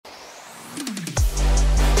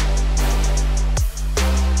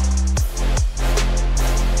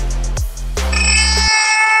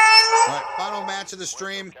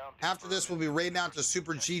stream. After this, we'll be raiding out to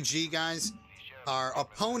Super GG, guys. Our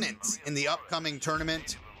opponents in the upcoming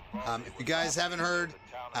tournament. If you guys haven't heard,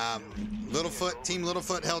 Littlefoot, Team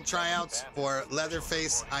Littlefoot held tryouts for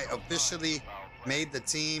Leatherface. I officially made the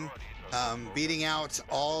team, beating out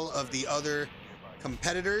all of the other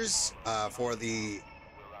competitors for the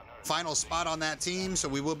final spot on that team. So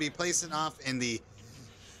we will be placing off in the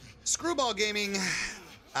Screwball Gaming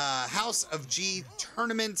House of G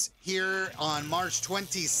tournament here on March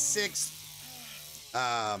 26th.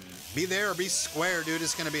 Be there or be square, dude.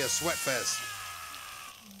 It's going to be a sweat fest.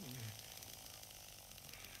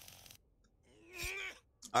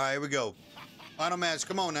 All right, here we go. Final match.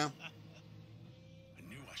 Come on now. I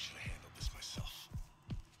knew I should have handled this myself.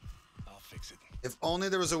 I'll fix it. If only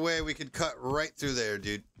there was a way we could cut right through there,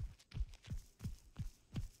 dude.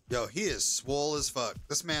 Yo, he is swole as fuck.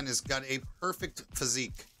 This man has got a perfect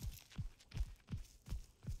physique.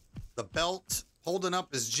 The belt holding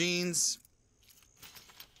up his jeans.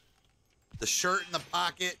 The shirt in the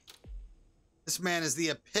pocket. This man is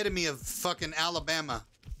the epitome of fucking Alabama.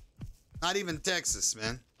 Not even Texas,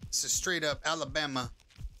 man. This is straight up Alabama.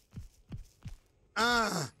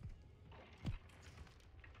 All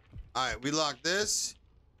right, we lock this.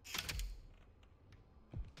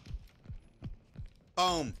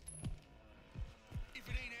 Boom.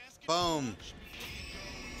 Boom.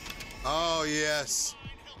 Oh, yes.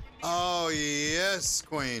 Oh, yes,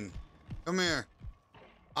 queen. Come here.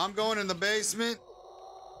 I'm going in the basement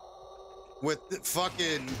with the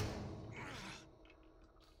fucking...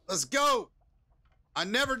 Let's go. I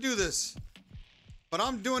never do this, but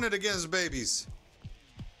I'm doing it against babies.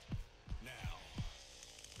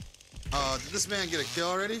 Did this man get a kill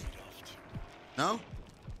already? No?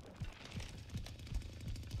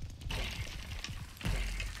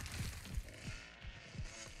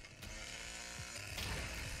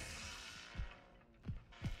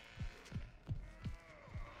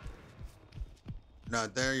 You're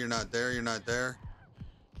not there, you're not there, you're not there.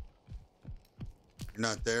 You're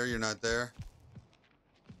not there, you're not there.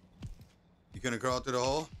 You gonna crawl through the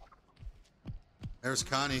hole? There's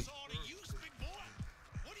Connie.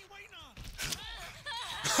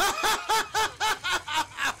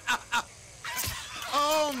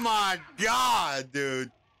 Oh my god, dude.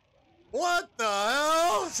 What the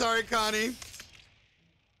hell? Sorry, Connie.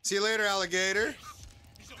 See you later, alligator.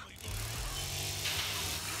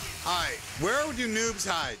 Alright, where do noobs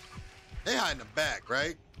hide? They hide in the back,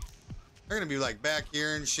 right? They're gonna be like back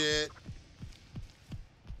here and shit.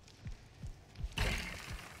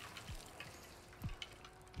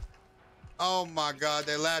 Oh my god,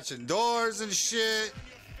 they latching doors and shit.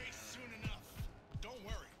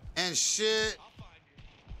 And shit.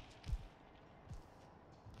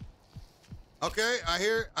 Okay, I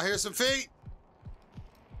hear some feet.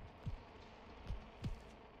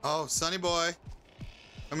 Oh, Sonny boy.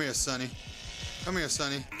 Come here, Sonny. Come here,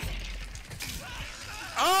 Sonny.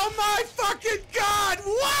 Oh my fucking god!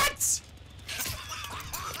 What?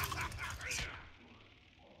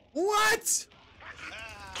 What?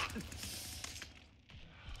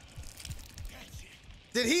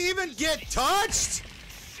 Did he even get touched?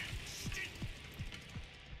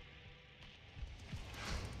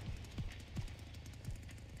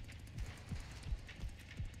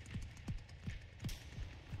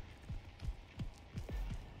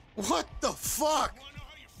 What the fuck?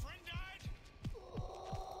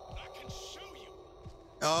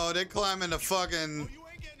 Oh, they climbing the fucking...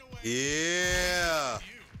 Yeah.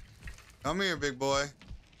 Come here, big boy.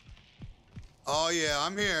 Oh, yeah,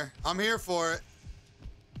 I'm here. I'm here for it.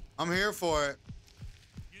 I'm here for it.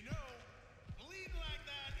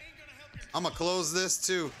 I'm gonna close this,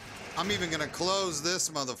 too. I'm even gonna close this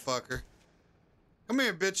motherfucker. Come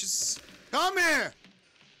here, bitches. Come here!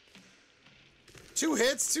 2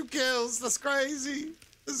 hits, 2 kills. That's crazy.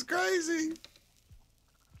 That's crazy.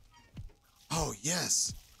 Oh,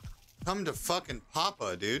 yes. Come to fucking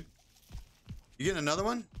Papa, dude. You getting another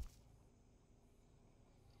one?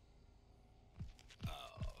 Oh,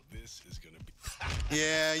 this is gonna be...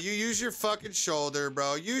 Yeah, you use your fucking shoulder,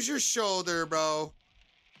 bro. Use your shoulder, bro.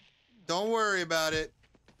 Don't worry about it.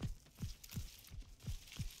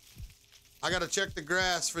 I gotta check the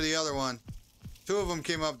grass for the other one. 2 of them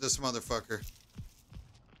came up this motherfucker.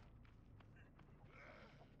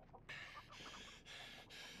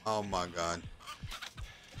 Oh my god.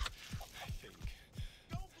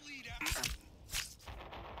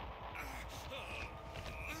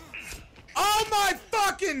 Oh my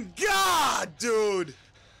fucking god, dude!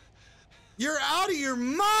 You're out of your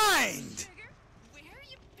mind! Where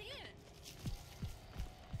you been?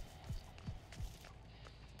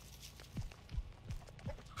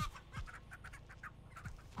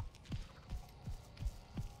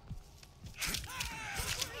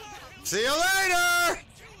 See you later!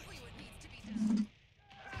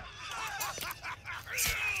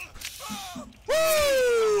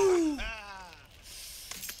 Woo!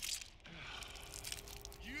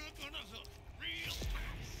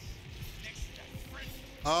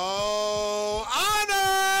 Oh,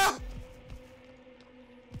 Anna!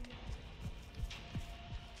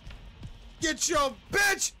 Get your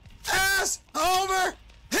bitch ass over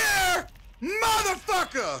here,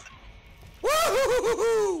 motherfucker!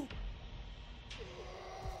 Woo-hoo-hoo-hoo-hoo!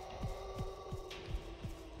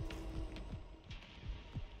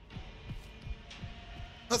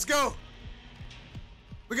 Let's go.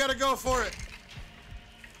 We gotta go for it.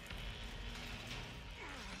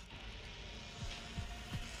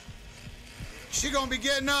 She gonna be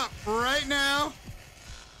getting up right now.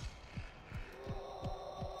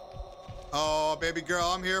 Oh, baby girl,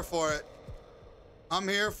 I'm here for it. I'm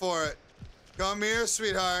here for it. Come here,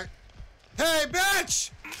 sweetheart. Hey,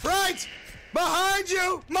 bitch! Right behind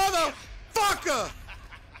you, motherfucker!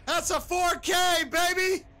 That's a 4K,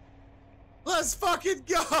 baby! Let's fucking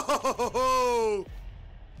go!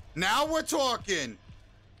 Now we're talking.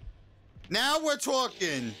 Now we're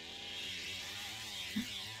talking.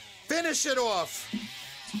 Finish it off.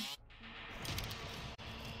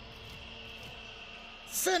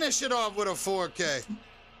 Finish it off with a 4K.